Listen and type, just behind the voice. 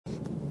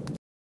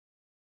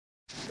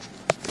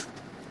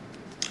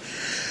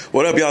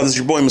What up, y'all? This is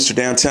your boy, Mr.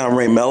 Downtown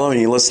Ray Melo, and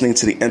you're listening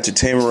to the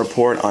Entertainment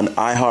Report on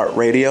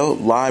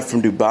iHeartRadio, live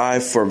from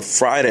Dubai for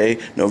Friday,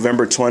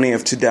 November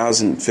 20th,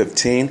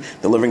 2015,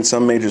 delivering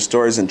some major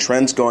stories and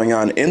trends going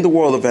on in the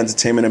world of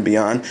entertainment and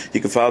beyond.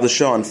 You can follow the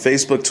show on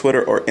Facebook,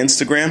 Twitter, or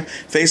Instagram,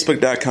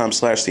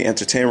 facebook.com/The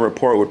Entertainment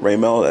Report with Ray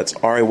Melo, that's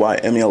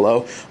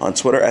RAYMELO, on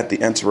Twitter at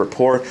The Enter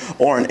Report,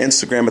 or on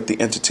Instagram at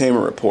The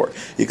Entertainment Report.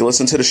 You can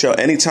listen to the show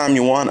anytime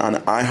you want on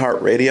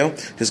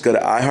iHeartRadio. Just go to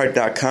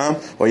iHeart.com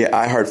or your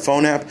iHeart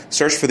phone app,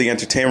 search for The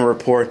Entertainment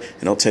Report,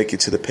 and it'll take you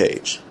to the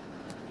page.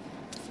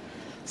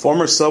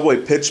 Former Subway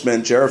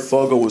pitchman Jared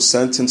Fogle was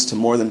sentenced to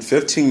more than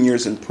 15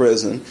 years in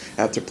prison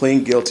after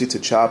pleading guilty to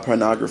child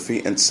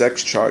pornography and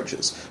sex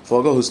charges.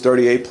 Fogle, who's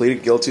 38,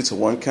 pleaded guilty to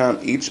one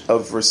count each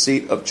of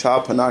receipt of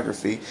child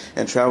pornography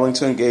and traveling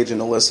to engage in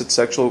illicit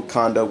sexual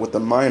conduct with a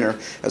minor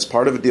as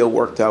part of a deal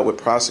worked out with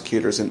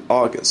prosecutors in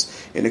August.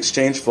 In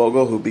exchange,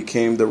 Fogle, who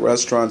became the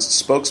restaurant's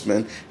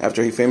spokesman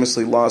after he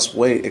famously lost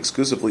weight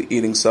exclusively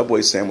eating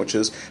Subway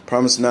sandwiches,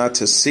 promised not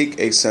to seek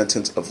a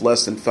sentence of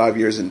less than 5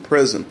 years in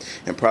prison,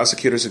 and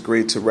prosecutors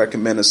agreed to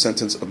recommend a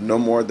sentence of no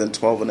more than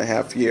 12 and a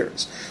half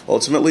years.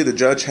 Ultimately, the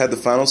judge had the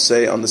final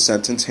say on the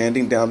sentence,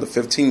 handing down the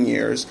 15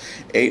 years,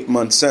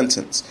 8-month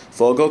sentence.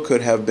 Fogle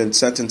could have been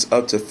sentenced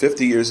up to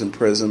 50 years in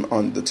prison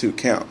on the 2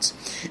 counts.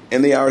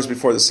 In the hours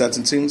before the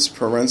sentencing,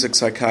 forensic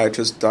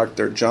psychiatrist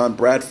Dr. John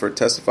Bradford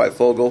testified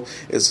Fogle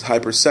is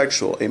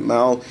hypersexual, a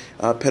mild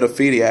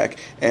pedophiliac,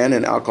 and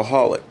an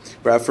alcoholic.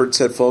 Bradford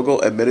said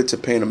Fogle admitted to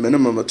paying a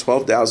minimum of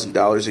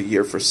 $12,000 a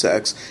year for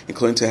sex,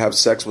 including to have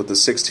sex with the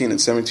 16 and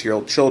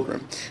 17-year-old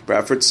children.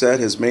 Bradford said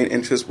his main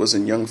interest was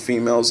in young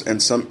females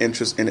and some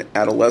interest in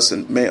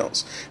adolescent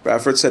males.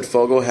 Bradford said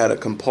Fogle had a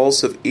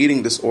compulsive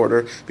eating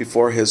disorder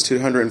before his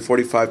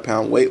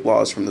 245-pound weight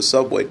loss from the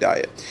Subway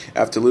diet.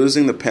 After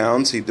losing the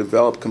pounds, he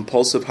developed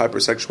compulsive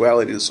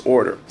hypersexuality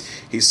disorder.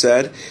 He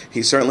said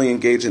he certainly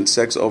engaged in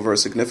sex over a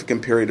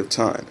significant period of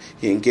time.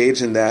 He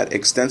engaged in that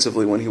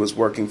extensively when he was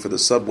working for the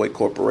Subway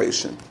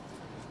Corporation.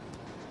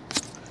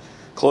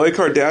 Khloe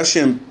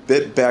Kardashian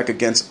bit back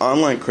against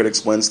online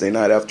critics Wednesday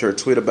night after a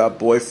tweet about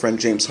boyfriend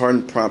James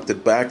Harden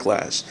prompted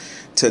backlash.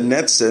 To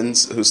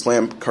netizens who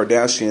slammed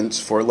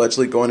Kardashians for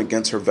allegedly going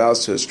against her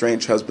vows to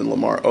estranged husband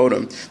Lamar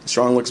Odom, the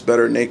Strong Looks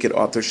Better Naked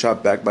author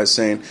shot back by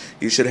saying,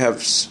 "You should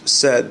have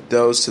said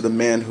those to the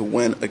man who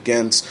went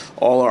against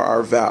all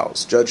our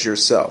vows. Judge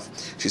yourself."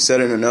 She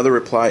said in another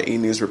reply, E!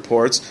 News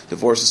reports,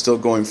 "Divorce is still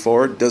going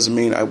forward. Doesn't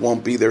mean I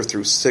won't be there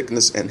through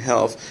sickness and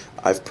health.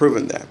 I've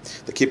proven that."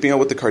 The Keeping Up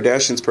with the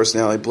Kardashians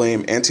personality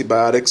blamed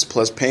antibiotics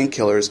plus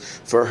painkillers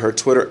for her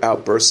Twitter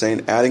outburst,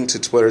 saying adding to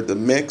Twitter the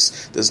mix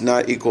does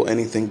not equal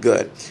anything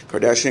good.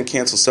 Kardashian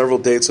canceled several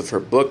dates of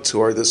her book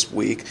tour this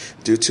week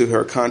due to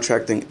her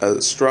contracting a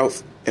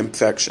strep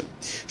infection.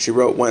 She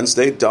wrote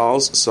Wednesday,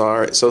 "Dolls,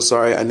 so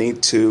sorry I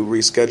need to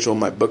reschedule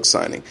my book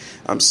signing.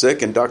 I'm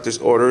sick and doctor's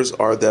orders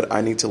are that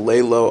I need to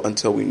lay low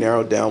until we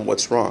narrow down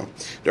what's wrong."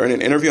 During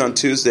an interview on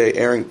Tuesday,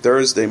 airing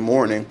Thursday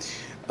morning,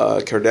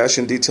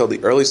 Kardashian detailed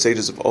the early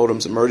stages of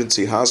Odom's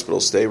emergency hospital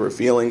stay,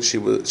 revealing she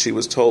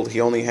was told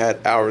he only had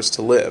hours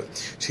to live.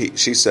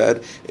 She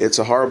said, "It's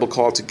a horrible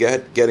call to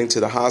getting to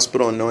the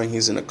hospital and knowing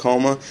he's in a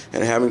coma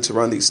and having to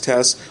run these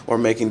tests or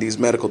making these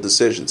medical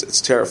decisions.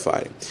 It's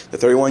terrifying." The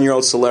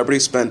 31-year-old celebrity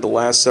spent the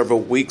last several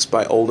weeks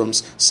by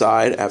Odom's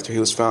side after he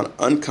was found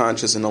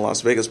unconscious in a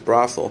Las Vegas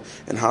brothel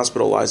and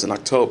hospitalized in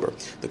October.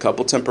 The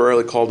couple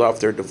temporarily called off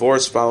their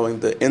divorce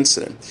following the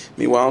incident.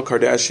 Meanwhile,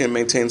 Kardashian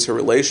maintains her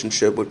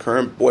relationship with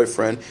current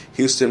boyfriend,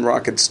 Houston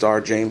Rockets star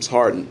James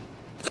Harden.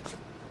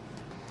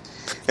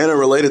 In a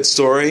related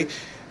story,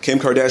 Kim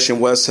Kardashian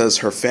West says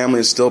her family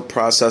is still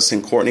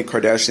processing Kourtney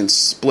Kardashian's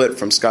split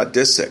from Scott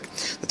Disick.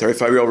 The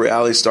 35-year-old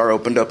reality star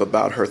opened up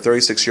about her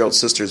 36-year-old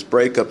sister's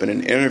breakup in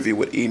an interview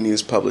with E!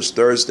 News published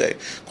Thursday.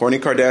 Kourtney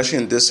Kardashian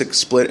and Disick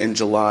split in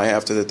July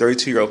after the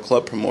 32-year-old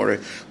club promoter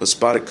was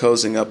spotted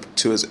cozying up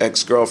to his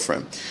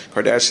ex-girlfriend.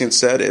 Kardashian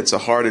said, "It's a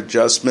hard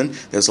adjustment.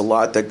 There's a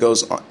lot that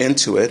goes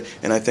into it,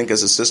 and I think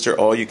as a sister,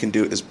 all you can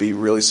do is be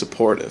really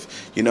supportive.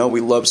 You know, we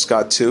love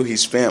Scott too.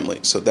 He's family,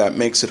 so that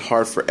makes it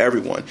hard for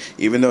everyone,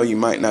 even though you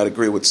might not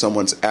agree with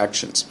someone's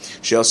actions."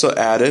 She also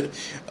added,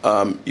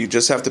 "You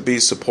just have to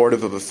be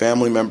supportive of a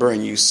family member,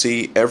 and you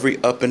see every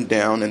up and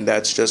down, and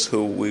that's just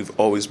who we've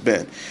always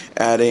been."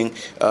 Adding,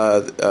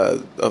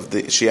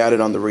 she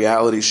added on the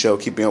reality show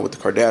Keeping Up with the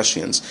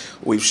Kardashians,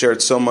 "We've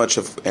shared so much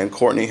and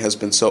Kourtney has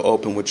been so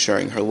open with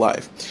sharing her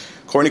life."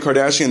 Kourtney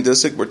Kardashian and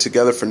Disick were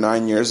together for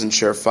 9 years and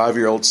share a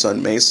 5-year-old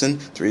son Mason,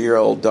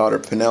 3-year-old daughter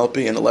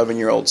Penelope, and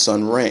 11-year-old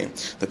son Rain.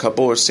 The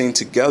couple were seen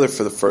together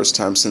for the first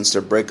time since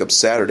their breakup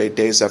Saturday,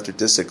 days after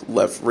Disick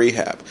left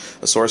rehab.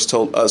 A source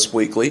told Us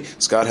Weekly,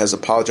 "Scott has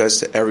apologized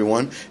to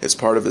everyone. It's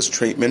part of his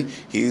treatment.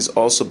 He's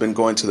also been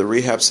going to the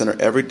rehab center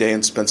every day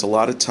and spends a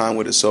lot of time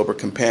with his sober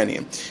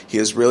companion. He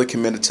is really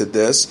committed to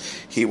this.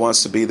 He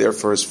wants to be there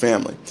for his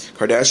family."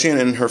 Kardashian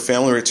and her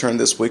family returned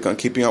this week on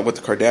Keeping Up with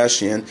the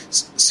Kardashian,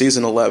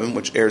 Season 11,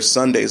 which airs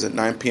Sundays at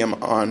 9 p.m.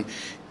 on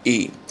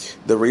E.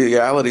 The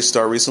reality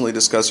star recently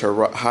discussed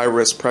her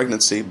high-risk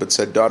pregnancy, but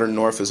said daughter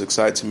North is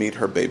excited to meet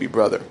her baby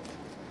brother.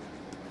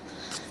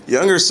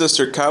 Younger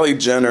sister Kylie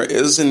Jenner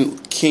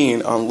isn't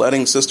keen on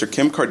letting sister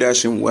Kim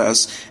Kardashian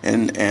West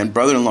and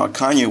brother-in-law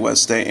Kanye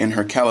West stay in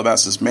her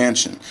Calabasas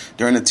mansion.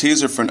 During a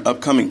teaser for an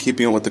upcoming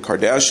Keeping Up with the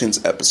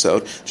Kardashians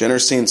episode, Jenner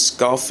is seen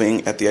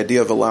scoffing at the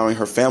idea of allowing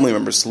her family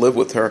members to live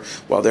with her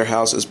while their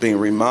house is being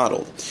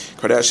remodeled.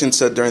 Kardashian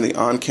said during the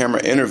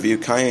on-camera interview,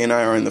 Kanye and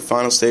I are in the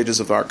final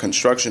stages of our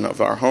construction of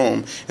our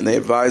home, and they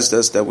advised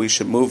us that we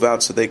should move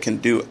out so they can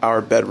do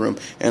our bedroom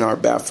and our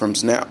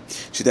bathrooms now.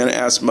 She then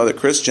asked mother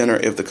Kris Jenner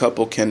if the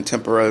couple can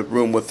temporary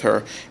room with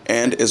her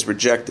and is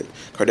rejected.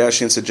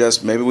 Kardashian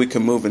suggests maybe we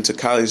can move into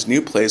Kylie's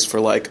new place for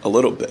like a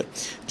little bit.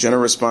 Jenner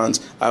responds,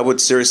 I would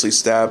seriously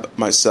stab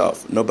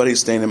myself.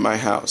 Nobody's staying in my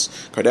house.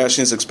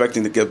 Kardashian is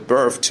expecting to give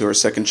birth to her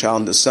second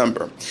child in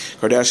December.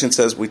 Kardashian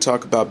says, we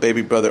talk about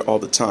baby brother all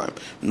the time.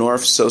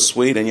 North's so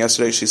sweet, and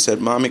yesterday she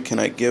said, Mommy, can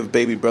I give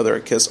baby brother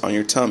a kiss on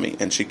your tummy?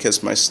 And she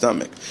kissed my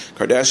stomach.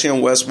 Kardashian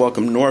and West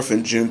welcomed North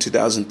in June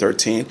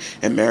 2013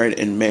 and married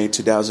in May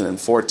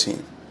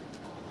 2014.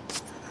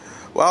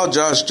 While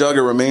Josh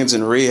Duggar remains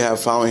in rehab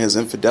following his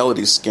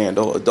infidelity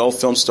scandal, adult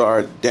film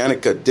star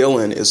Danica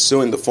Dillon is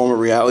suing the former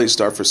reality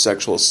star for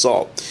sexual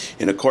assault.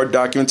 In a court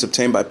document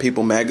obtained by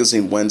People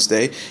magazine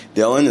Wednesday,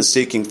 Dillon is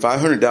seeking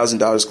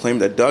 $500,000 claim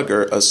that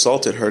Duggar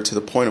assaulted her to the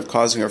point of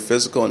causing her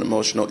physical and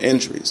emotional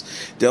injuries.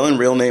 Dillon,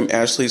 real name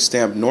Ashley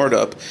Stamp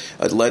Nordup,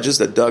 alleges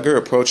that Duggar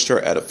approached her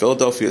at a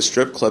Philadelphia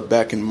strip club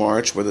back in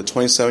March where the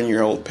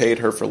 27-year-old paid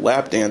her for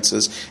lap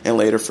dances and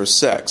later for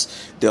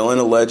sex. Dillon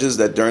alleges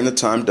that during the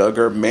time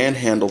Duggar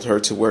manhandled her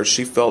to where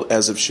she felt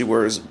as if she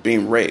was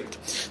being raped.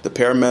 The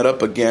pair met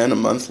up again a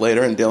month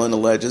later, and Dillon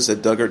alleges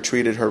that Duggar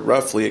treated her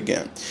roughly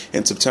again.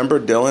 In September,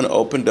 Dillon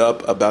opened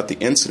up about the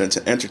incident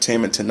to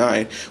Entertainment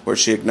Tonight, where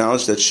she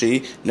acknowledged that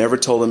she never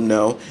told him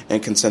no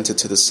and consented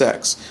to the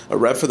sex. A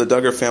rep for the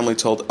Duggar family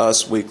told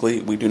Us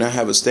Weekly, we do not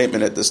have a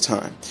statement at this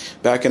time.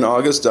 Back in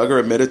August, Duggar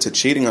admitted to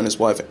cheating on his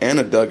wife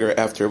Anna Duggar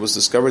after it was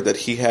discovered that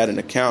he had an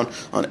account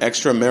on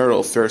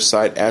extramarital affair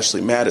site Ashley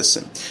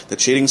Madison. The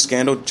cheating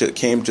scandal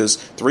came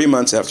just 3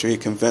 months after he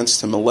confessed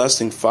to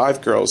molesting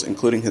 5 girls,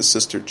 including his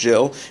sister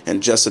Jill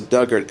and Jessa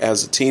Duggar,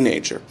 as a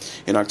teenager.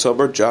 In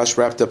October, Josh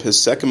wrapped up his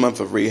second month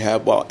of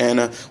rehab, while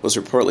Anna was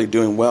reportedly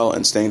doing well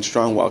and staying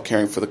strong while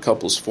caring for the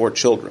couple's 4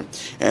 children.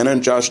 Anna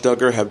and Josh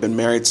Duggar have been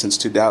married since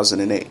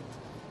 2008.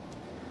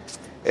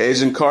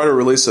 Agent Carter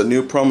released a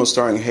new promo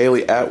starring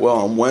Hayley Atwell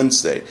on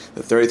Wednesday.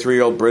 The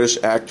 33-year-old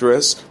British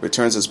actress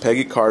returns as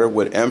Peggy Carter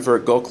with Enver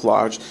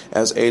Goklaj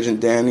as Agent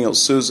Daniel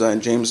Souza and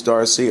James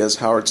Darcy as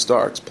Howard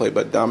Starks, played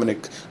by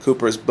Dominic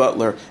Cooper's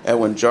butler,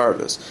 Edwin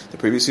Jarvis. The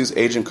previous year's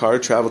Agent Carter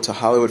traveled to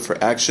Hollywood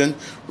for action,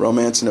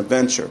 romance, and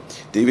adventure.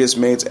 Devious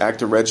Maids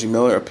actor Reggie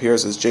Miller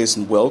appears as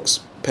Jason Wilkes,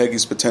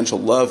 Peggy's potential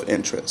love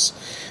interest.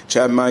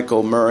 Chad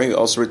Michael Murray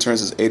also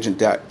returns as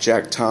Agent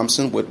Jack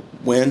Thompson, with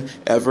Wynn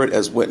Everett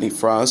as Whitney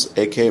Frost,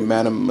 a.k.a.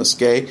 Madame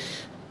Musquet,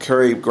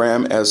 Curry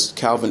Graham as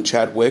Calvin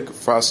Chadwick,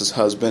 Frost's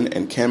husband,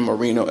 and Ken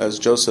Marino as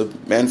Joseph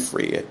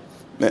Manfredi,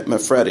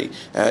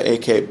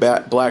 a.k.a.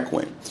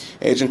 Blackwing.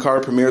 Agent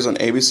Carter premieres on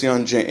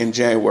ABC in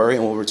January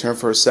and will return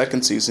for her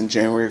second season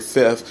January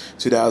 5th,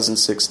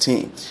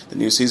 2016. The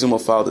new season will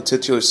follow the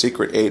titular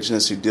secret agent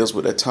as he deals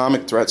with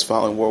atomic threats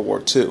following World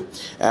War II.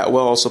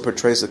 Atwell also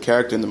portrays the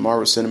character in the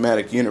Marvel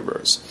Cinematic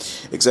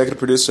Universe. Executive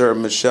producer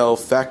Michelle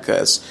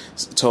Facas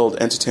told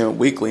Entertainment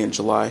Weekly in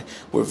July,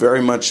 we're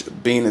very much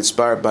being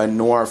inspired by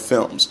noir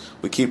films.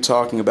 We keep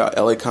talking about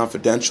LA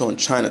Confidential and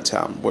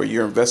Chinatown, where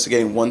you're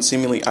investigating one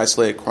seemingly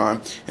isolated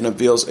crime and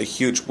unveils a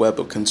huge web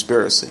of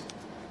conspiracy.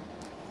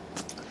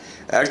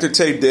 Actor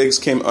Taye Diggs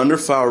came under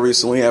fire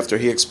recently after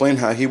he explained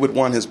how he would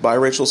want his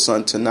biracial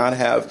son to not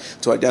have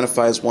to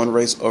identify as one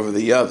race over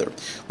the other.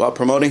 While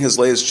promoting his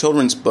latest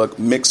children's book,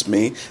 Mix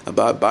Me,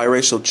 about a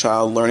biracial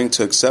child learning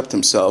to accept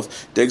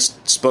himself, Diggs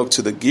spoke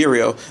to the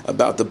Guerrero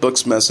about the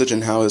book's message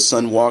and how his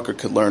son Walker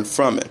could learn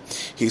from it.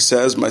 He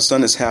says, my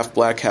son is half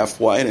black, half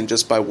white, and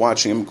just by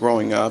watching him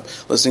growing up,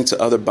 listening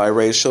to other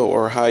biracial,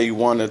 or how you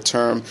want to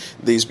term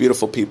these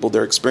beautiful people,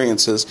 their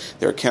experiences,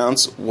 their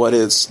accounts, what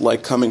it's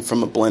like coming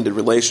from a blended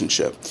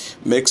relationship.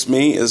 Mix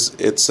Me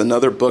it's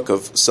another book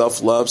of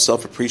self-love,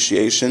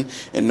 self-appreciation,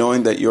 and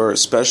knowing that you're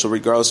special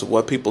regardless of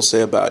what people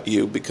say about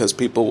you, because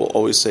people will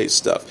always say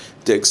stuff,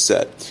 Diggs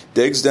said.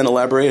 Diggs then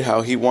elaborated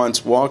how he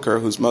wants Walker,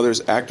 whose mother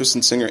is actress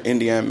and singer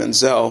Indiana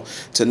Menzel,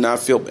 to not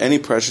feel any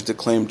pressure to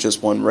claim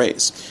just one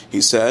race.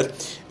 He said,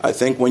 I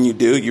think when you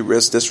do, you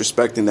risk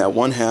disrespecting that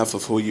one half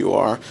of who you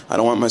are. I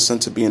don't want my son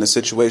to be in a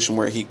situation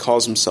where he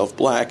calls himself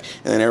black,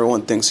 and then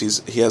everyone thinks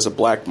he has a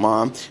black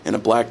mom and a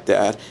black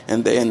dad,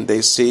 and then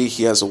they see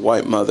he has a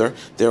white mother.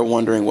 They're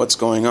wondering what's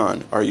going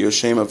on. Are you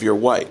ashamed of your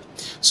white?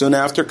 Soon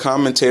after,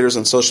 commentators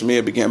on social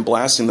media began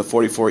blasting the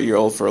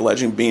 44-year-old for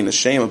alleging being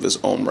ashamed of his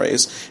own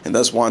race and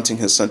thus wanting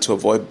his son to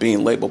avoid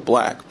being labeled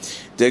black.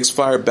 Diggs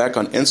fired back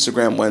on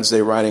Instagram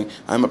Wednesday, writing,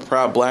 "I'm a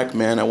proud black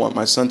man. I want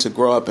my son to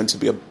grow up and to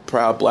be a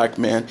proud black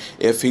man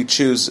if he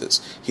chooses.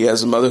 He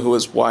has a mother who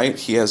is white.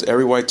 He has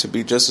every right to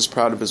be just as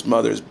proud of his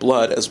mother's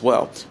blood as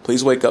well.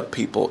 Please wake up,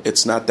 people.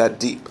 It's not that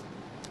deep."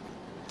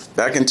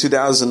 Back in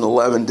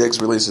 2011,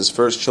 Diggs released his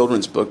first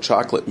children's book,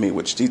 Chocolate Me,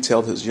 which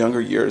detailed his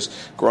younger years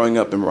growing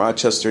up in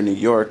Rochester, New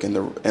York, and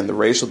the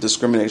racial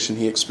discrimination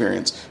he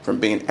experienced from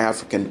being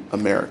African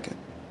American.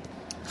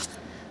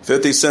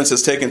 50 Cent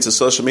has taken to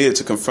social media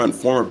to confront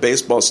former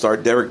baseball star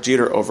Derek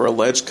Jeter over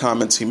alleged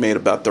comments he made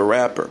about the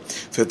rapper.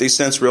 50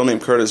 Cent's real name,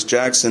 Curtis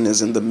Jackson, is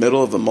in the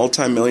middle of a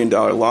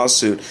multi-million-dollar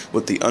lawsuit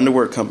with the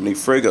underwear company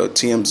Frigo,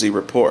 TMZ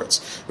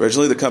reports.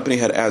 Originally, the company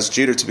had asked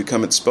Jeter to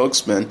become its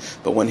spokesman,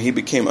 but when he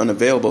became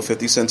unavailable,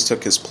 50 Cent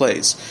took his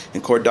place.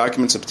 In court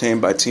documents obtained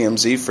by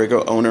TMZ,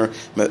 Frigo owner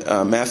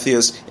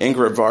Matthias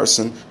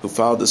Ingvardsson, who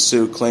filed the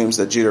suit, claims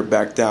that Jeter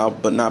backed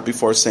out, but not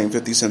before saying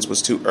 50 Cent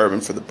was too urban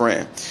for the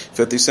brand.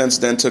 50 Cent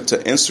then took to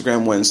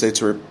Instagram Wednesday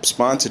to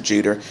respond to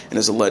Jeter and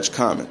his alleged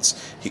comments.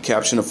 He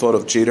captioned a photo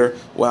of Jeter,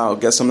 "Wow,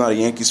 guess I'm not a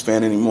Yankees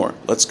fan anymore.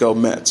 Let's go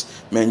Mets.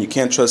 Man, you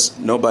can't trust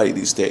nobody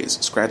these days."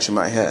 Scratching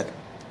my head.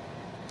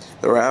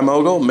 The rap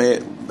mogul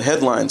made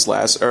headlines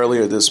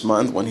earlier this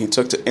month when he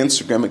took to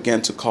Instagram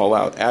again to call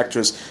out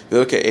actress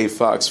Vivica A.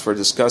 Fox for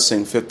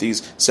discussing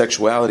 50's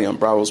sexuality on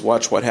Bravo's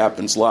Watch What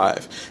Happens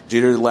Live.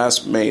 Jeter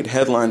last made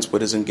headlines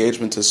with his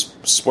engagement to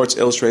Sports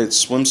Illustrated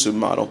swimsuit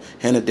model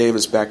Hannah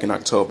Davis back in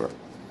October.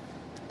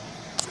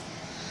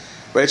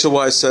 Rachel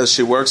Weisz says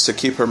she works to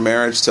keep her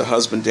marriage to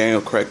husband Daniel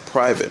Craig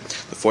private.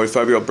 The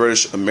 45-year-old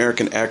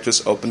British-American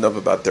actress opened up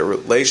about their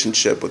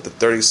relationship with the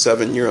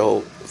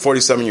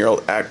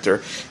 47-year-old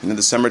actor in the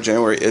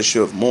December-January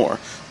issue of More.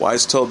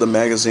 Weisz told the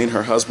magazine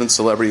her husband's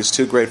celebrity is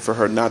too great for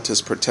her not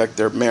to protect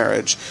their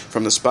marriage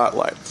from the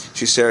spotlight.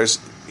 She shares,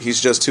 "He's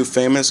just too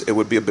famous. It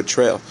would be a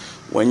betrayal.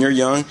 When you're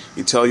young,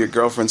 you tell your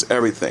girlfriends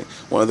everything.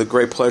 One of the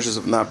great pleasures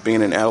of not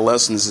being an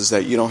adolescent is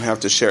that you don't have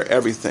to share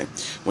everything.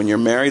 When you're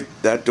married,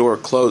 that door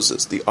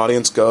closes. The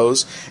audience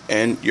goes,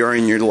 and you're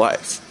in your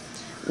life."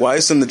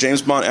 Weisz and the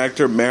James Bond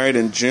actor married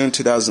in June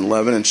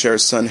 2011 and share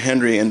son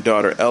Henry and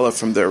daughter Ella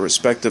from their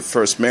respective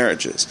first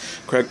marriages.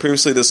 Craig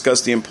previously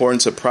discussed the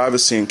importance of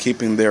privacy and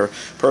keeping their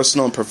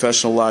personal and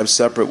professional lives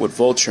separate with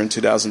Vulture in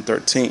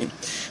 2013.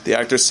 The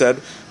actor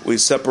said, "We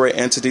separate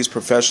entities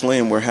professionally,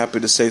 and we're happy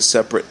to say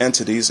separate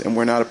entities, and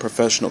we're not a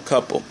professional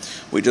couple.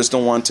 We just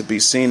don't want to be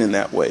seen in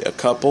that way, a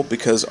couple,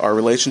 because our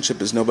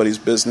relationship is nobody's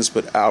business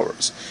but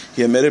ours."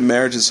 He admitted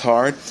marriage is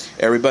hard,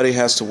 everybody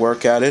has to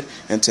work at it,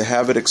 and to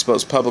have it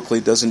exposed publicly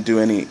doesn't do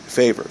any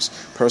favors.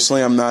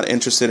 Personally, I'm not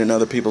interested in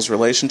other people's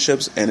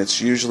relationships, and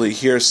it's usually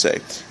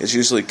hearsay. It's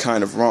usually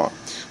kind of wrong.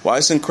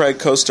 Weisz and Craig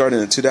co-starred in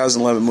the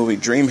 2011 movie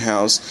Dream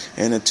House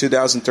and the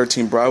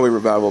 2013 Broadway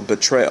revival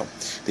Betrayal.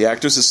 The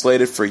actress is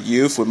slated for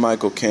Youth with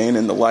Michael Caine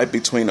and The Light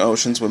Between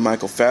Oceans with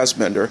Michael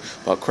Fassbender,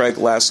 while Craig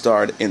last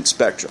starred in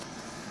Spectrum.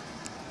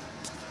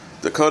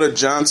 Dakota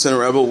Johnson and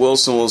Rebel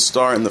Wilson will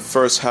star in the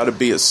first How to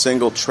Be a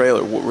Single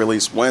trailer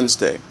released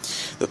Wednesday.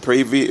 The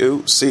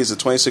preview sees the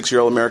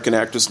 26-year-old American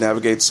actress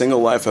navigate single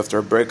life after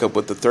a breakup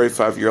with the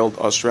 35-year-old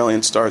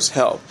Australian star's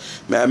help.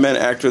 Mad Men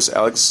actress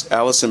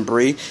Alison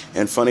Brie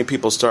and Funny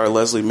People star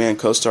Leslie Mann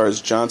co-stars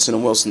Johnson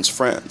and Wilson's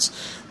friends.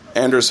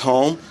 Anders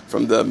Holm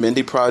from The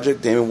Mindy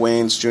Project, Damon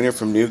Wayans Jr.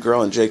 from New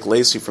Girl, and Jake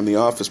Lacey from The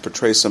Office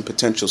portray some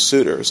potential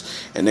suitors.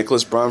 And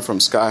Nicholas Braun from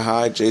Sky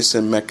High,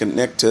 Jason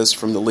Mechanictus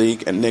from The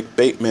League, and Nick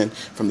Bateman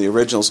from The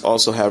Originals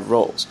also have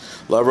roles.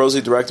 Love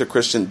Rosie director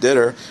Christian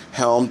Ditter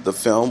helmed the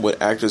film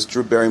with actress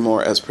Drew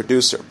Barrymore as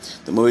producer.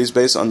 The movie is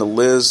based on the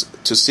Liz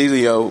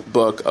Tuccilio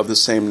book of the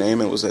same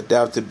name and was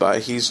adapted by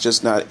He's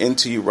Just Not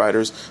Into You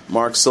writers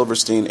Mark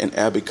Silverstein and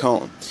Abby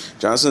Cohen.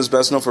 Johnson is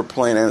best known for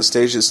playing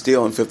Anastasia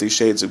Steele in 50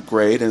 Shades of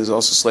Grey and is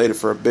also slated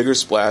for a bigger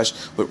splash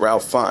with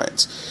Ralph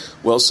Fiennes.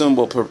 Wilson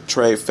will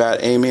portray Fat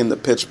Amy in the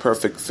Pitch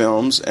Perfect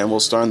films and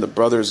will star in The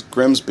Brothers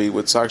Grimsby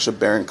with Sacha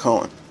Baron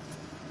Cohen.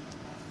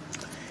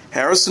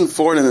 Harrison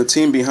Ford and the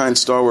team behind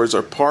Star Wars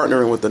are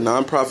partnering with the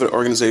nonprofit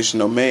organization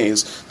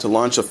Omaze to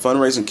launch a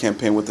fundraising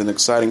campaign with an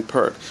exciting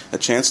perk, a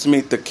chance to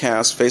meet the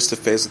cast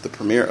face-to-face at the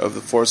premiere of The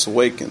Force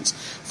Awakens.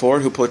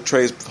 Ford, who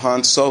portrays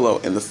Han Solo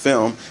in the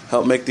film,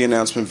 helped make the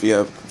announcement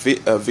via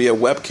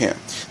webcam.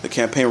 The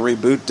campaign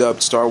reboot,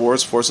 dubbed Star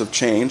Wars Force of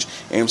Change,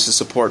 aims to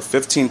support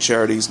 15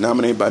 charities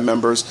nominated by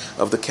members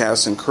of the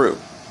cast and crew.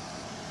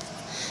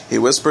 He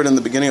whispered in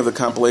the beginning of the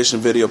compilation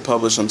video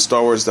published on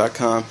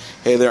StarWars.com,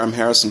 "Hey there, I'm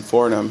Harrison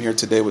Ford, and I'm here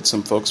today with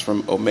some folks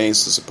from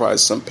Omaze to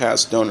surprise some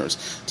past donors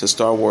to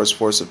Star Wars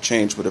Force of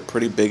Change with a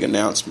pretty big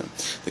announcement."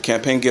 The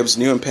campaign gives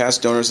new and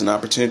past donors an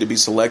opportunity to be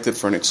selected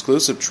for an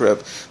exclusive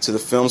trip to the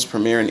film's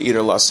premiere in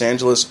either Los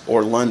Angeles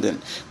or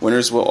London.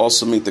 Winners will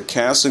also meet the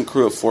cast and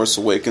crew of Force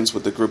Awakens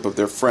with a group of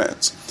their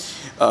friends.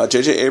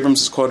 J.J.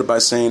 Abrams is quoted by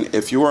saying,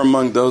 "If you were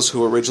among those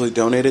who originally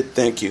donated,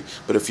 thank you.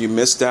 But if you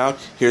missed out,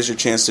 here's your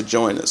chance to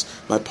join us.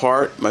 My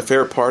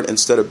favorite part,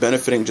 instead of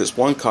benefiting just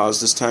one cause,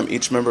 this time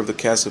each member of the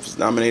cast has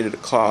nominated a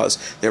cause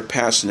they're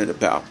passionate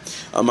about.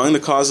 Among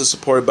the causes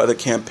supported by the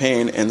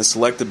campaign and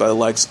selected by the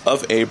likes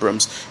of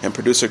Abrams and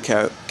producer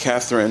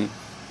Kathleen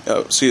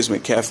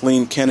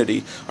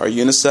Kennedy are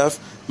UNICEF,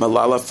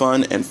 Malala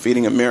Fund, and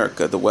Feeding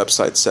America," the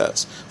website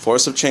says.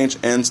 Force of Change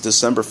ends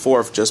December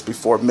 4th, just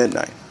before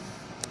midnight.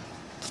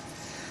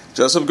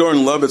 Joseph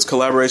Gordon-Levitt's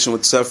collaboration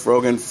with Seth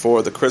Rogen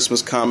for the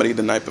Christmas comedy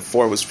The Night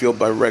Before was fueled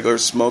by regular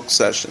smoke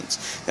sessions.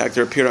 The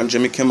actor appeared on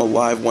Jimmy Kimmel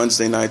Live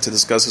Wednesday night to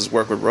discuss his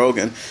work with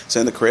Rogen,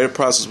 saying the creative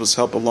process was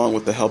helped along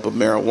with the help of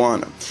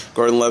marijuana.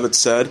 Gordon-Levitt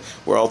said,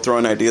 "We're all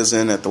throwing ideas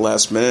in at the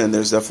last minute, and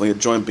there's definitely a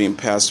joint being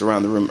passed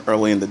around the room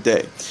early in the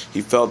day."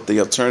 He felt the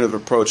alternative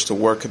approach to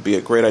work could be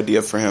a great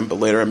idea for him, but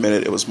later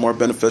admitted it was more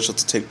beneficial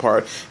to take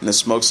part in a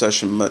smoke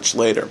session much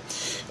later.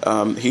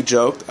 He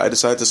joked, "I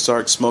decided to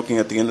start smoking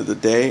at the end of the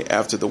day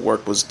after the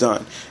work was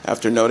done,"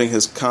 after noting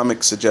his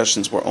comic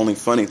suggestions were only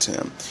funny to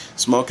him.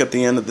 "Smoke at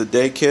the end of the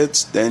day,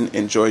 kids, then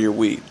enjoy your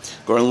weed."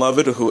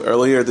 Gordon-Levitt, who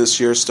earlier this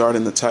year starred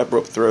in the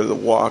tightrope thriller The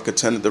Walk,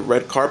 attended the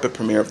red carpet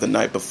premiere of The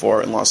Night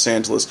Before in Los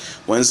Angeles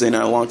Wednesday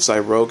night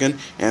alongside Rogen,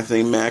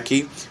 Anthony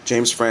Mackie,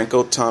 James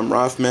Franco, Tom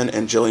Rothman,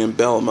 and Jillian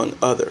Bell, among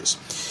others.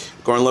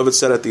 Gordon-Levitt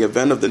said at the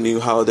event of the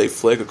new holiday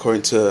flick,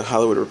 according to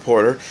Hollywood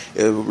Reporter,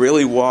 it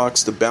really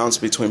walks the balance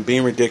between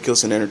being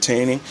ridiculous and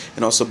entertaining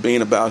and also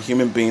being about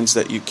human beings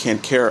that you can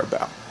care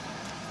about.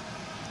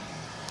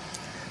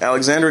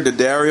 Alexandra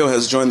Daddario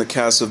has joined the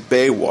cast of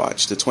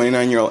Baywatch. The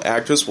 29-year-old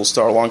actress will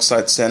star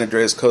alongside San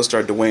Andreas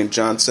co-star Dwayne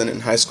Johnson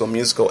and High School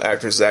Musical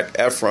actor Zac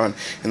Efron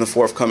in the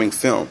forthcoming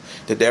film.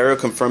 Daddario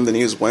confirmed the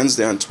news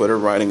Wednesday on Twitter,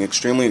 writing,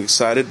 "Extremely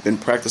excited, been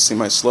practicing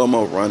my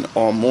slow-mo run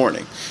all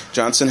morning."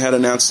 Johnson had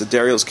announced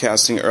Daddario's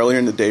casting earlier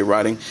in the day,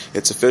 writing,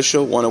 "It's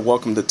official. Want to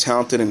welcome the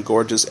talented and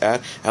gorgeous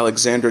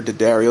Alexandra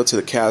Daddario to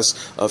the cast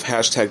of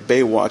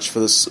 #Baywatch for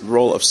the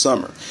role of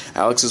Summer.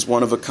 Alex is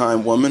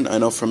one-of-a-kind woman, I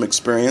know from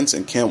experience,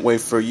 and can't wait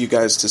for you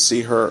guys to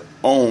see her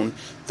own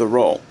the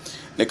role."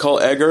 Nicole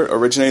Eggert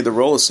originated the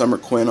role of Summer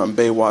Quinn on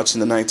Baywatch in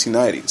the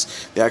 1990s.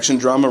 The action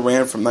drama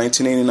ran from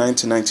 1989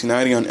 to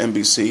 1990 on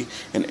NBC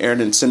and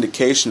aired in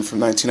syndication from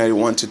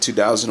 1991 to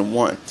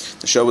 2001.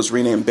 The show was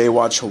renamed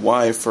Baywatch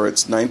Hawaii for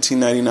its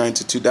 1999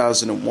 to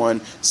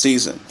 2001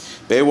 season.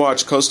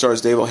 Baywatch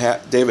co-stars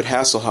David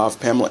Hasselhoff,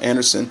 Pamela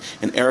Anderson,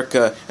 and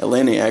Erica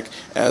Eleniak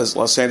as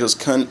Los Angeles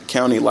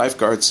County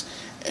lifeguards,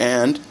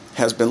 and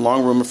has been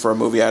long rumored for a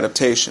movie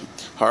adaptation.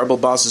 Horrible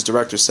Bosses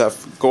director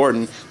Seth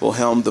Rogen will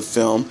helm the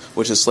film,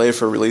 which is slated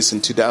for release in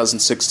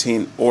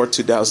 2016 or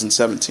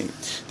 2017.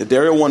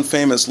 Daddario won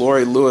fame as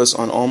Lori Lewis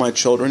on All My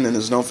Children and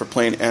is known for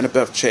playing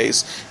Annabeth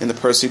Chase in the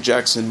Percy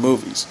Jackson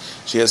movies.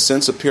 She has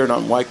since appeared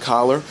on White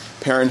Collar,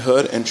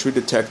 Parenthood, and True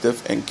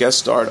Detective, and guest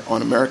starred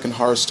on American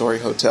Horror Story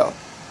Hotel.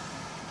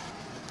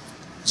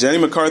 Jenny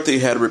McCarthy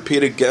had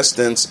repeated guest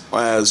stints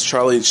as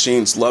Charlie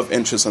Sheen's love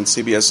interest on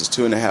CBS's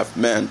 2.5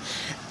 Men,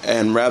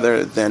 and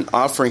rather than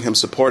offering him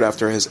support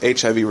after his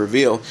HIV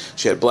reveal,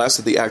 she had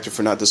blasted the actor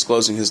for not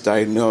disclosing his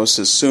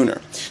diagnosis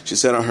sooner. She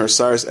said on her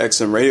Sirius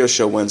XM radio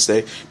show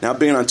Wednesday, "Now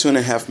being on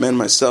 2.5 Men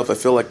myself, I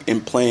feel like in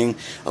playing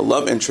a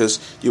love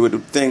interest, you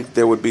would think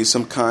there would be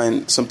some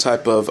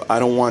type of, I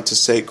don't want to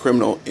say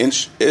criminal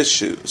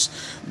issues,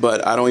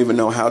 but I don't even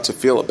know how to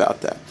feel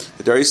about that."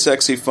 The Dirty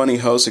Sexy Funny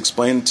host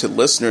explained to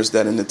listeners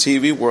that in the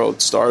TV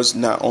world, stars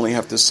not only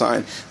have to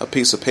sign a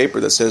piece of paper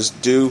that says,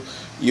 "Do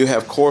you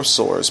have core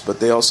sores," but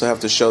they also have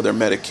to show their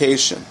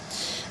medication.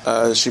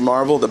 She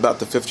marveled about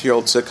the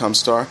 50-year-old sitcom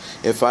star.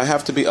 "If I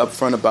have to be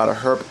upfront about a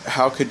herb,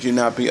 how could you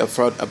not be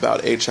upfront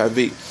about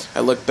HIV? I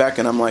look back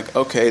and I'm like,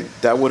 okay,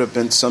 that would have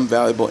been some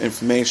valuable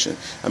information.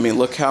 I mean,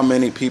 look how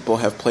many people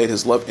have played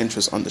his love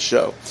interest on the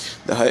show."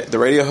 The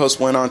radio host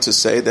went on to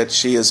say that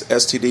she is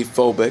STD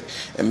phobic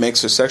and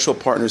makes her sexual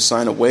partners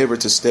sign a waiver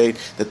to state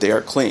that they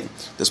are clean.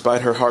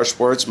 Despite her harsh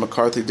words,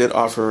 McCarthy did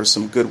offer her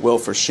some goodwill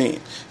for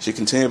Sheen. She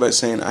continued by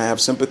saying, "I have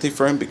sympathy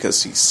for him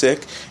because he's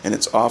sick and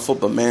it's awful,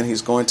 but man,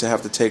 he's going to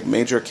have to take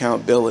major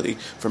accountability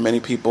for many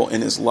people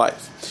in his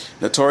life."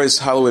 Notorious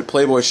Hollywood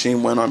playboy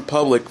Sheen went on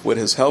public with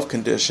his health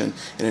condition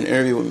in an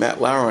interview with Matt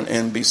Lauer on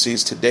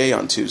NBC's Today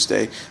on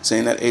Tuesday,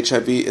 saying that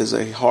HIV is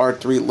a hard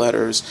 3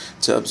 letters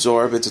to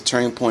absorb. It's a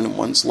turning point in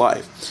one's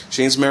life.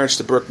 Sheen's marriage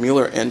to Brooke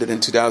Mueller ended in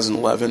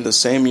 2011, the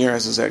same year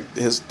as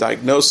his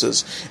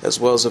diagnosis, as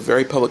well as a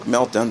very public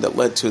meltdown that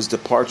led to his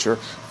departure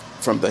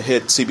from the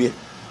hit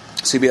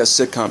CBS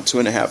sitcom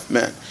 2.5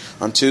 Men.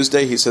 On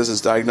Tuesday, he says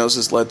his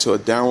diagnosis led to a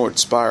downward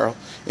spiral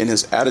in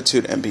his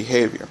attitude and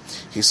behavior.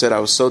 He said,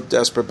 "I was so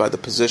desperate by the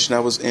position I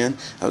was in.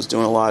 I was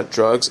doing a lot of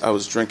drugs. I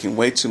was drinking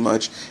way too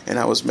much, and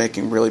I was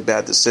making really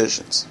bad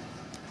decisions."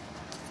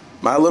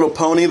 My Little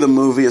Pony, the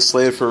movie, is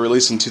slated for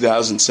release in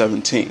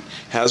 2017.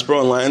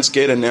 Hasbro and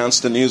Lionsgate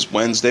announced the news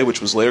Wednesday,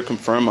 which was later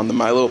confirmed on the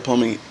My Little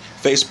Pony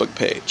Facebook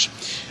page.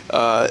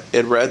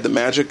 It read, "The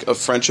magic of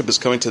friendship is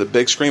coming to the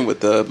big screen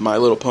with the My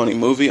Little Pony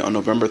movie on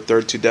November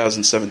 3rd,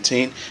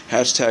 2017,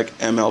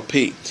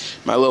 #MLP.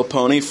 My Little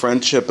Pony,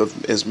 Friendship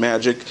is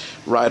Magic,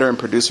 writer and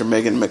producer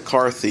Megan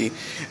McCarthy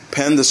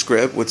penned the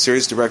script with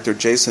series director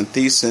Jason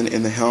Thiessen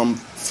in the helm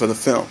for the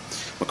film.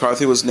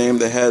 McCarthy was named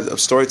the head of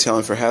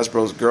storytelling for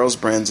Hasbro's Girls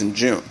brands in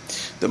June.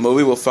 The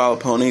movie will follow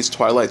ponies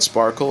Twilight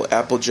Sparkle,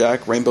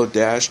 Applejack, Rainbow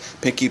Dash,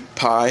 Pinkie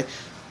Pie,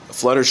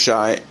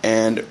 Fluttershy,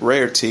 and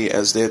Rarity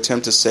as they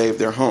attempt to save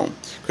their home.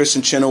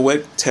 Kristen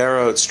Chenoweth,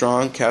 Tara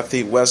Strong,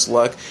 Kathy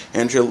Westluck,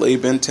 Andrea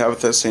Lieben,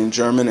 Tabitha St.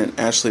 Germain, and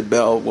Ashley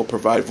Bell will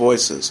provide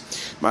voices.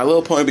 My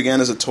Little Pony began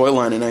as a toy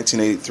line in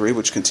 1983,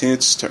 which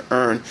continues to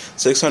earn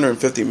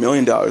 $650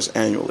 million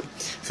annually.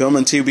 Film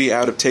and TV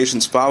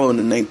adaptations followed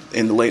in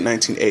the late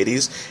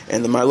 1980s,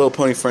 and the My Little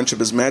Pony Friendship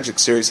is Magic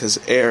series has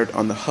aired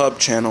on the Hub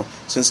channel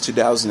since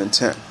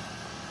 2010.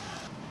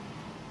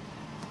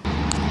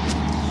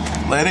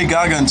 Lady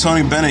Gaga and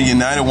Tony Bennett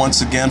united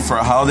once again for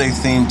a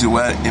holiday-themed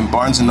duet in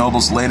Barnes &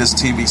 Noble's latest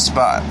TV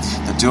spot.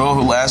 The duo,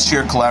 who last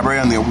year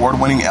collaborated on the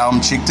award-winning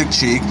album Cheek to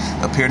Cheek,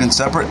 appeared in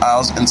separate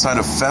aisles inside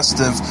a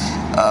festive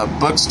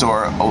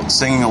bookstore,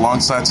 singing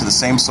alongside to the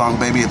same song,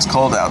 Baby It's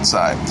Cold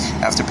Outside.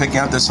 After picking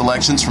out their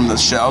selections from the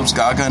shelves,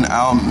 Gaga and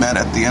Al met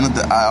at the end of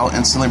the aisle,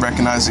 instantly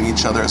recognizing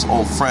each other as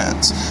old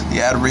friends.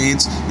 The ad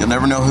reads, "You'll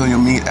never know who you'll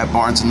meet at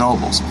Barnes &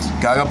 Noble's."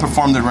 Gaga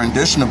performed a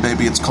rendition of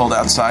Baby It's Cold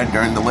Outside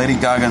during the Lady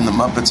Gaga and the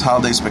Muppets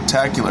Holiday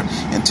Spectacular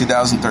in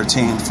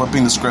 2013,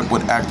 flipping the script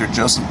with actor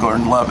Joseph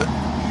Gordon-Levitt.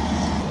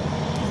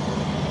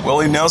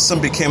 Willie Nelson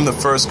became the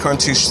first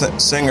country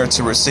singer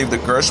to receive the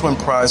Gershwin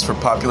Prize for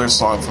Popular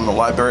Song from the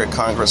Library of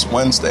Congress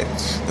Wednesday.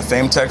 The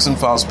famed Texan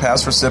follows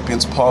past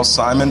recipients Paul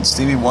Simon,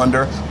 Stevie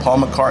Wonder, Paul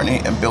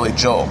McCartney, and Billy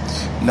Joel.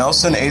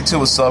 Nelson, 82,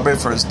 was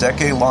celebrated for his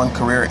decade-long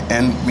career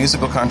and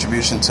musical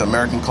contribution to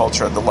American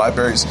culture at the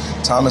library's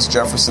Thomas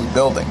Jefferson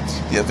Building.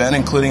 The event,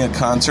 including a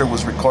concert,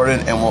 was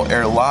recorded and will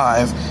air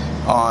live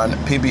on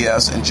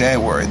PBS in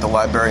January, the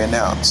library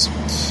announced.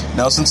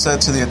 Nelson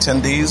said to the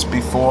attendees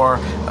before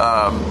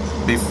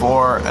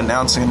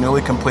announcing a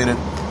newly completed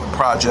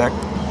project,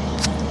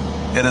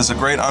 "It is a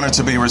great honor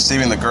to be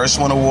receiving the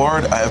Gershwin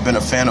Award. I have been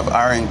a fan of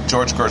Ira and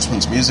George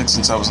Gershwin's music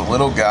since I was a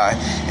little guy,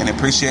 in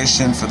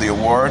appreciation for the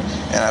award,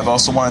 and I've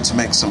also wanted to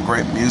make some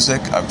great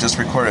music. I've just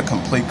recorded a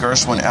complete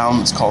Gershwin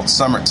album. It's called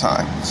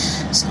Summertime."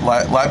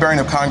 Librarian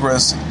of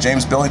Congress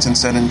James Billington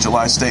said in a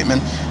July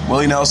statement,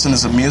 "Willie Nelson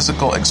is a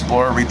musical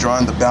explorer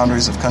redrawing the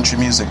boundaries of country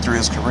music through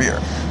his career.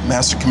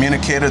 Master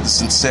communicator, the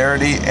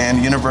sincerity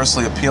and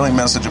universally appealing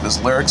message of his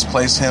lyrics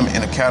place him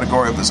in a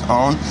category of his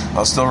own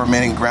while still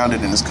remaining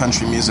grounded in his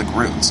country music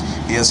roots.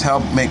 He has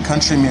helped make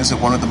country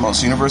music one of the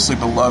most universally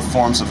beloved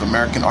forms of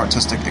American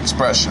artistic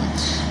expression."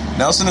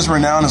 Nelson is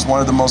renowned as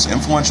one of the most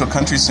influential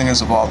country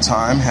singers of all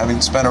time,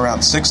 having spent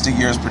around 60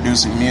 years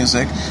producing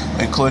music,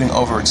 including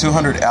over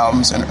 200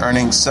 albums and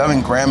earning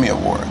 7 Grammy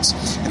Awards.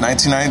 In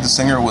 1990, the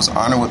singer was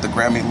honored with the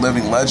Grammy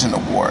Living Legend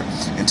Award.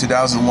 In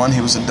 2001,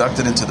 he was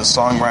inducted into the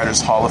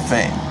Songwriters Hall of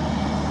Fame.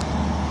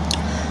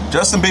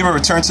 Justin Bieber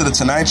returned to The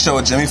Tonight Show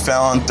with Jimmy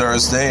Fallon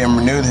Thursday and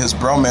renewed his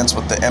bromance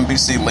with the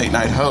NBC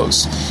late-night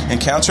host.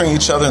 Encountering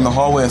each other in the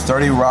hallway of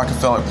 30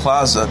 Rockefeller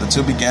Plaza, the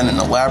two began an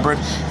elaborate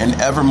and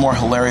ever more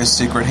hilarious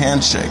secret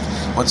handshake.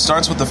 What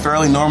starts with a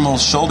fairly normal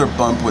shoulder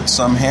bump with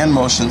some hand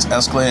motions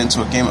escalated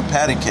into a game of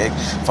patty cake,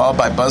 followed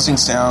by buzzing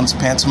sounds,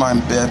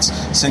 pantomime bits,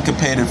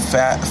 syncopated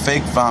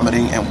fake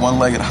vomiting, and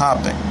one-legged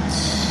hopping.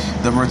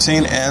 The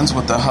routine ends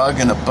with a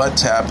hug and a butt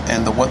tap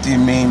and the "What Do You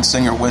Mean"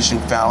 singer wishing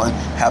Fallon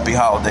happy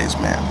holidays,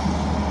 man.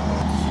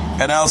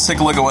 And now let's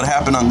take a look at what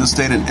happened on this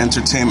date in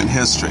entertainment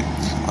history.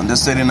 On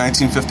this date in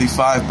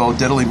 1955, Bo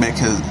Diddley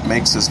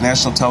makes his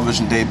national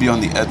television debut on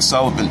The Ed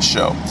Sullivan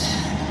Show.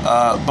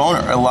 Born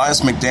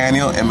Elias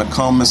McDaniel in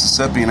Macomb,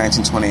 Mississippi in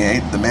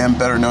 1928, the man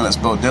better known as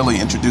Bo Diddley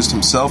introduced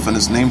himself and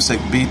his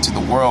namesake beat to the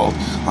world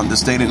on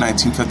this date in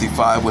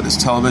 1955 with his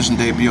television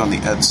debut on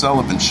The Ed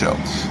Sullivan Show.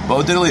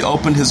 Bo Diddley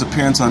opened his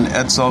appearance on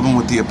Ed Sullivan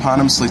with the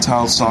eponymously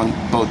titled song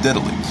Bo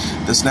Diddley.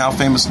 This now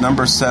famous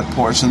number set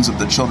portions of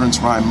the children's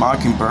rhyme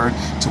Mockingbird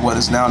to what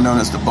is now known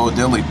as the Bo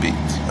Diddley beat,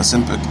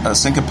 a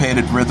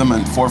syncopated rhythm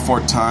in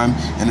 4/4 time,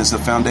 and is the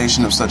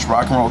foundation of such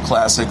rock and roll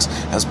classics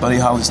as Buddy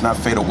Holly's Not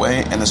Fade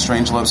Away and The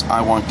Strangelove's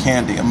I Want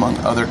Candy, among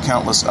other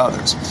countless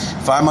others.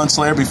 5 months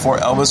later, before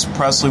Elvis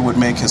Presley would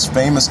make his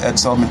famous Ed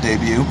Sullivan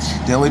debut,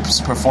 Diddley's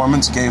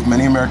performance gave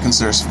many Americans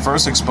their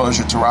first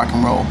exposure to rock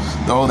and roll,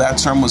 though that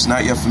term was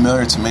not yet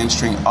familiar to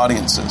mainstream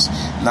audiences.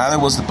 Neither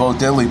was the Bo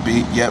Diddley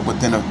beat, yet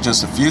within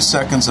just a few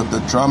seconds of the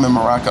drum and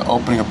maraca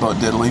opening of Bo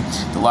Diddley,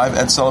 the live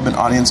Ed Sullivan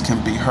audience can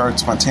be heard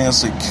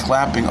spontaneously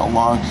clapping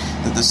along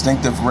the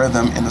distinctive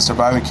rhythm in the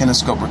surviving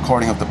kinescope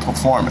recording of the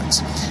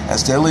performance.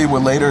 As Diddley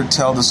would later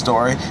tell the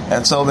story,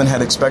 Ed Sullivan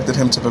had expected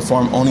him to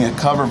perform only a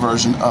cover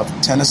version of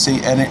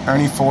Tennessee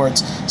Ernie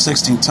Ford's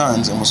 16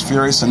 Tons and was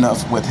furious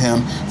enough with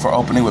him for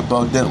opening with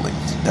Bo Diddley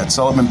that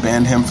Sullivan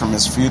banned him from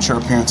his future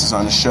appearances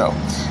on the show.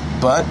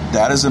 But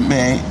that as it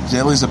may,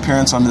 Daly's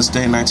appearance on this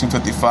day in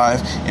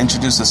 1955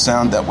 introduced a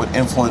sound that would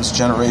influence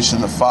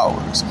generations of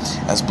followers.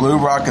 As blue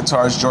rock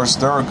guitarist George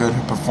Thorogood,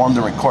 who performed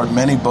and recorded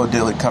many Bo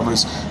Daly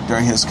covers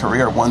during his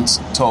career, once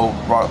told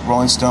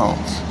Rolling Stone,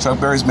 Chuck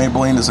Berry's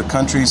Maybelline is a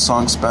country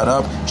song sped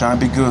up,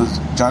 Johnny B.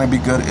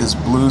 Good is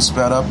blues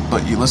sped up,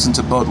 but you listen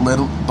to Bo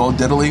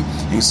Diddley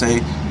and you say,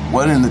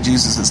 what in the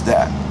Jesus is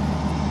that?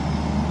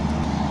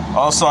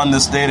 Also on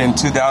this date in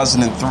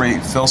 2003,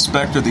 Phil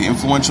Spector, the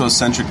influential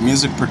eccentric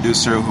music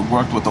producer who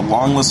worked with a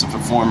long list of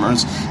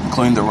performers,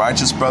 including the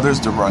Righteous Brothers,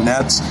 the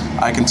Ronettes,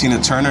 Ike and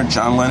Tina Turner,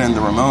 John Lennon, and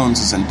the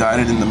Ramones, is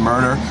indicted in the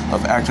murder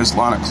of actress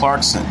Lana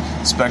Clarkson.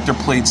 Spector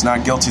pleads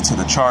not guilty to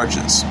the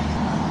charges.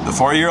 The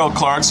 40-year-old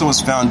Clarkson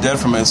was found dead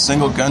from a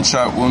single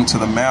gunshot wound to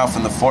the mouth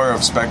in the foyer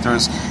of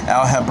Spector's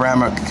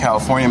Alhambra,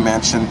 California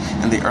mansion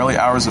in the early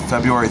hours of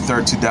February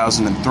 3,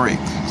 2003.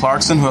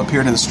 Clarkson, who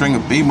appeared in a string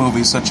of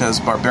B-movies such as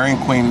Barbarian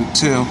Queen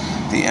 2,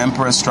 The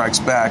Emperor Strikes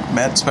Back,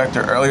 met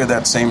Spector earlier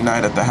that same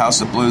night at the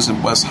House of Blues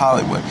in West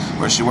Hollywood,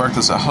 where she worked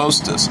as a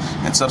hostess,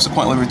 and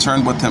subsequently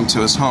returned with him to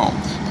his home.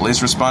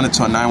 Police responded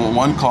to a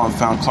 911 call and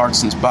found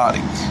Clarkson's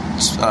body.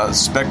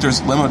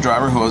 Spector's limo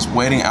driver, who was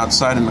waiting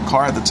outside in the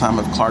car at the time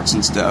of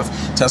Clarkson's death,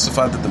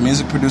 testified that the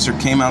music producer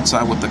came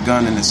outside with a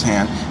gun in his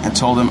hand and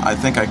told him, "I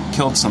think I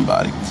killed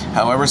somebody."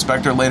 However,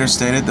 Spector later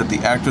stated that the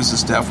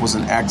actress's death was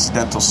an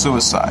accidental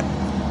suicide.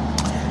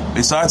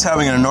 Besides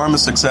having an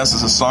enormous success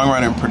as a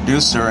songwriter and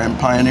producer and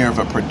pioneer of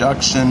a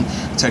production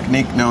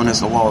technique known as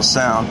the wall of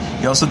sound,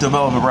 he also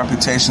developed a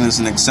reputation as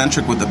an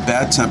eccentric with a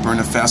bad temper and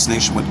a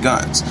fascination with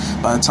guns.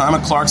 By the time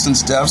of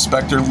Clarkson's death,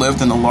 Spector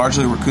lived in a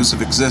largely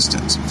reclusive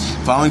existence.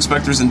 Following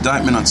Spector's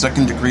indictment on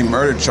second-degree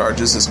murder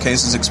charges, his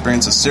cases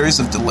experienced a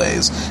series of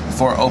delays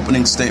before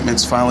opening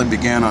statements finally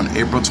began on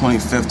April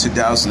 25,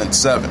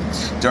 2007.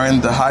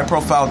 During the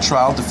high-profile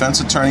trial, defense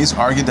attorneys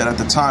argued that at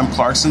the time of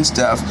Clarkson's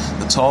death,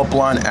 the tall,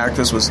 blonde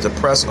actress was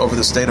depressed over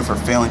the state of her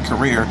failing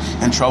career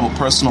and troubled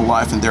personal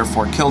life and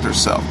therefore killed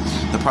herself.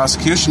 The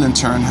prosecution, in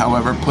turn,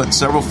 however, put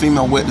several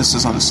female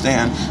witnesses on the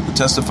stand who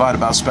testified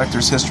about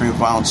Spector's history of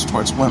violence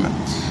towards women.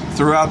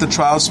 Throughout the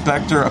trial,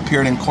 Spector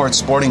appeared in court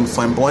sporting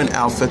flamboyant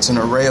outfits and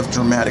an array of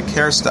dramatic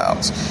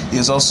hairstyles. He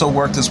has also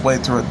worked his way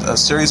through a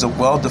series of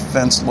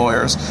well-defense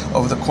lawyers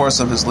over the course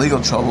of his legal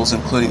troubles,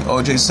 including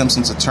O.J.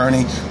 Simpson's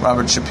attorney,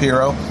 Robert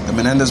Shapiro, the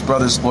Menendez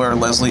brothers' lawyer,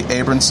 Leslie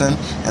Abramson,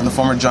 and the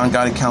former John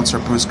Gotti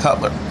counselor, Bruce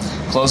Cutler.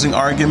 Closing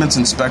arguments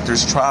in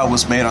Spector's trial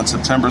was made on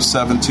September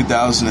 7,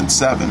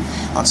 2007.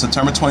 On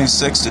September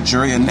 26, the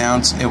jury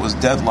announced it was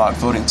deadlocked,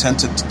 voting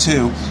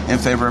 10-2 in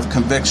favor of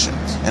conviction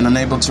and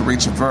unable to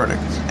reach a verdict,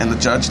 and the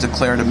judge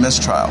declared a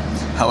mistrial.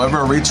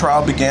 However, a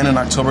retrial began in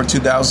October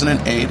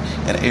 2008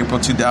 and April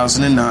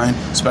 2009.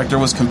 Spector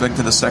was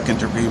convicted of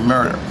second-degree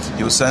murder.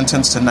 He was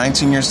sentenced to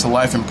 19 years to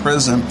life in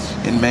prison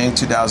in May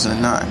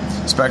 2009.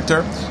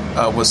 Spector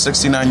was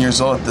 69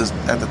 years old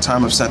at the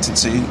time of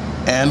sentencing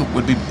and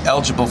would be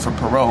eligible for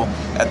parole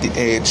at the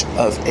age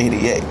of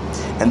 88.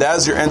 And that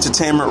is your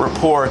entertainment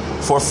report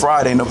for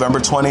Friday, November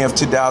 20th,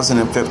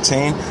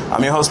 2015.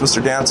 I'm your host,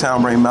 Mr.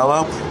 Downtown Ray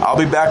Melo. I'll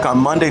be back on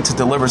Monday to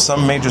deliver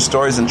some major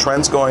stories and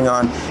trends going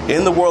on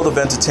in the world of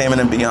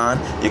entertainment and beyond.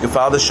 You can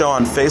follow the show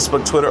on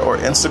Facebook, Twitter, or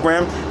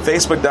Instagram.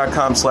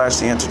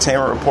 Facebook.com/The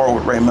Entertainment Report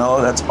with Ray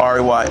Melo. That's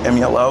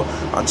RAYMELO.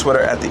 On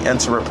Twitter at The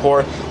Enter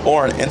Report,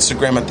 or on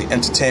Instagram at The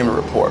Entertainment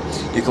Report.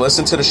 You can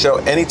listen to the show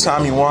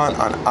anytime you want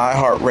on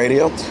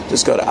iHeartRadio.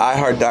 Just go to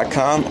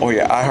iHeart.com or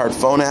your iHeart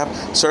phone app.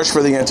 Search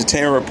for The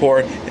Entertainment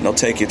Report, and it'll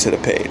take you to the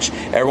page.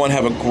 Everyone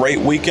have a great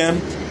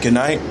weekend. Good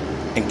night,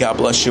 and God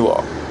bless you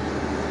all.